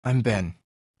I'm Ben.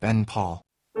 Ben Paul.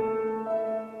 The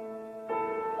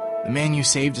man you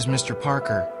saved is Mr.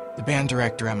 Parker, the band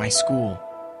director at my school.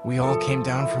 We all came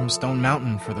down from Stone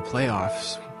Mountain for the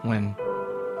playoffs when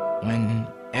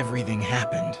everything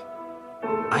happened.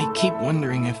 I keep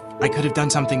wondering if I could have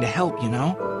done something to help, you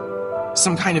know?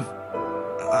 Some kind of,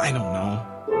 I don't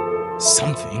know,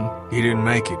 something. He didn't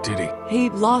make it, did he? He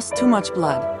lost too much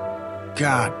blood.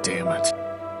 God damn it.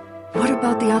 What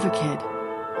about the other kid?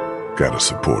 Gotta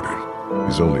support him.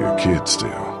 He's only a kid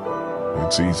still.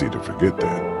 It's easy to forget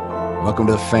that. Welcome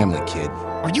to the family, kid.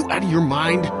 Are you out of your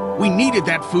mind? We needed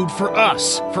that food for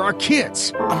us, for our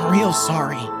kids. I'm real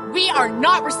sorry. We are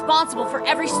not responsible for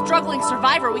every struggling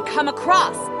survivor we come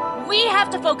across. We have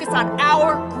to focus on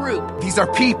our group. These are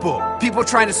people. People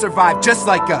trying to survive just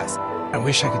like us. I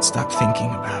wish I could stop thinking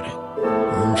about it.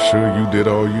 I'm sure you did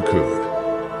all you could.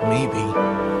 Maybe.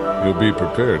 You'll be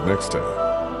prepared next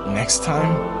time. Next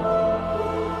time?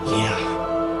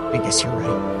 Yeah, I guess you're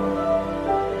right.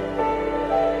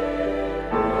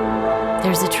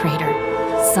 There's a traitor.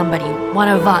 Somebody, one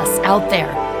of us, out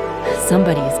there.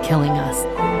 Somebody is killing us.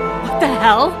 What the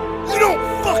hell? You don't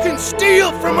fucking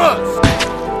steal from us!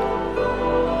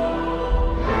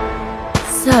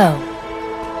 So,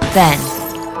 Ben,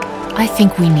 I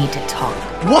think we need to talk.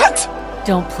 What?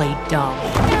 Don't play dumb.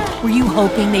 Were you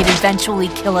hoping they'd eventually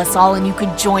kill us all and you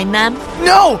could join them?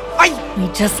 No! We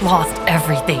just lost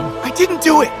everything. I didn't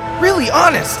do it! Really,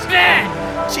 honest!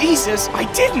 Jesus, I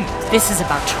didn't! This is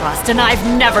about trust, and I've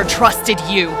never trusted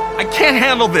you. I can't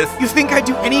handle this! You think I'd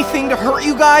do anything to hurt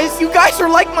you guys? You guys are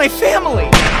like my family!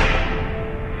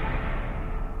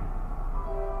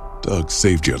 Doug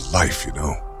saved your life, you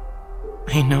know.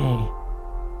 I know.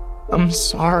 I'm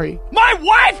sorry. My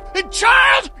wife and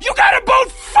child, you got them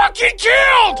both fucking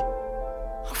killed!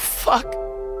 Oh, fuck.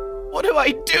 What do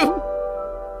I do?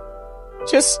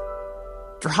 Just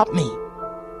drop me.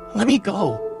 Let me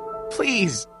go.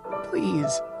 Please.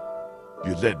 Please.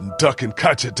 You're letting Duck and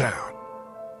Katya down.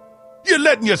 You're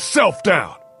letting yourself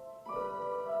down.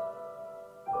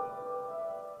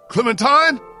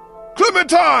 Clementine?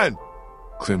 Clementine!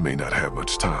 Clem may not have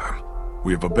much time.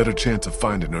 We have a better chance of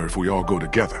finding her if we all go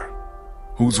together.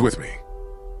 Who's with me?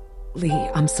 Lee,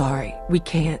 I'm sorry. We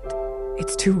can't.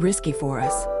 It's too risky for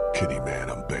us. Kitty,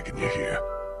 man, I'm begging you here.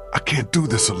 I can't do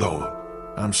this alone.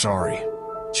 I'm sorry,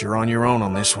 but you're on your own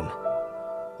on this one.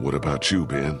 What about you,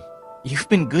 Ben? You've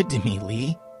been good to me,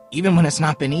 Lee. Even when it's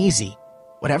not been easy.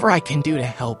 Whatever I can do to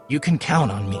help, you can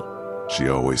count on me. She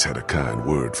always had a kind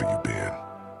word for you, Ben.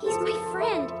 He's my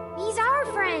friend. He's our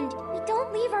friend. We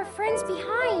don't leave our friends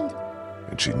behind.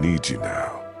 And she needs you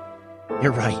now.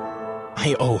 You're right.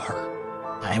 I owe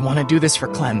her. I want to do this for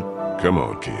Clem. Come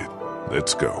on, kid.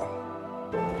 Let's go.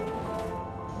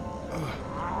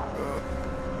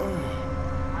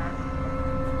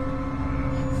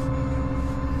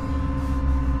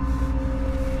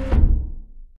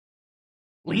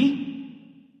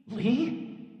 Lee?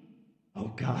 Lee?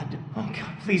 Oh God,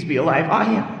 please be alive.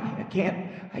 I can't.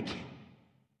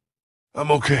 I'm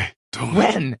okay. Don't.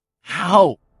 When?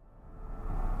 How?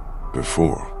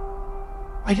 Before.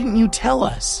 Why didn't you tell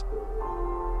us?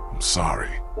 I'm sorry.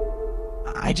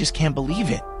 I just can't believe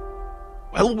it.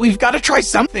 Well, we've got to try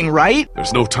something, right?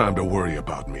 There's no time to worry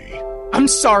about me. I'm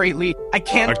sorry, Lee. I I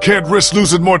can't... can't risk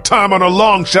losing more time on a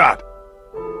long shot.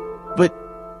 But...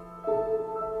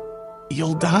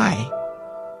 you'll die.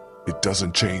 It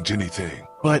doesn't change anything.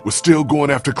 But... We're still going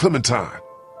after Clementine.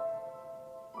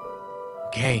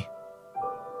 Okay.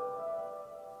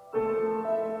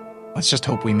 Let's just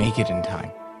hope we make it in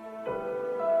time.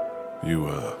 You,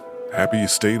 happy you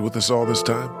stayed with us all this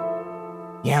time?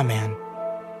 Yeah, man.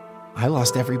 I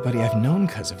lost everybody I've known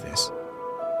because of this.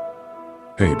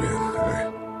 Hey,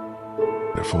 Ben,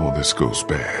 if all this goes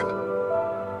bad,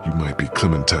 you might be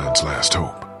Clementine's last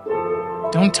hope.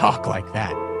 Don't talk like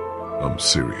that. I'm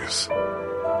serious.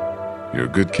 You're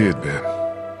a good kid, Ben.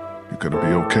 You're gonna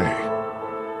be okay.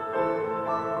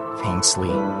 Thanks, Lee.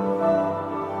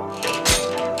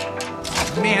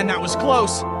 Man, that was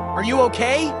close. Are you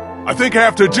okay? I think I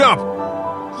have to jump.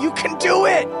 You can do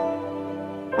it!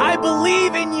 I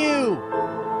believe in you!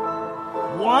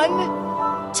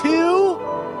 1, 2, 3!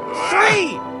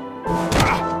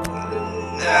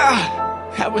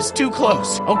 That was too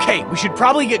close. Okay, we should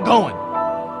probably get going.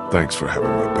 Thanks for having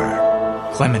me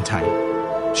back.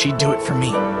 Clementine. She'd do it for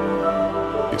me.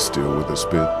 You still with us,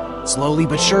 Ben? Slowly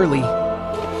but surely.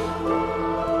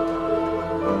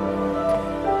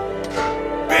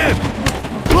 Ben!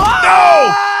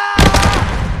 No!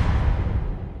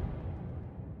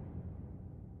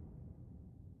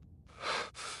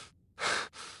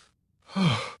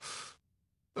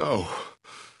 Oh.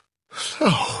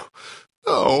 No.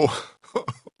 No.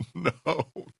 No.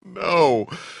 No.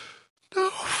 No.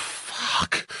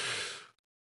 Fuck.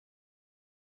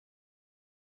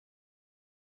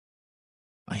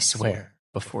 I swear,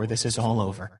 before this is all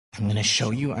over, I'm gonna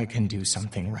show you I can do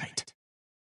something right.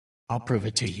 I'll prove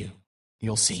it to you.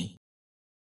 You'll see.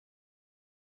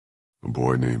 A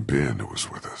boy named Ben who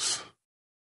was with us.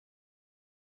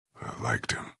 I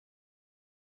liked him.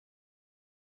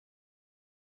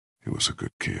 He was a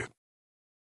good kid.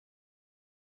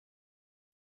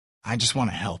 I just want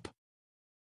to help.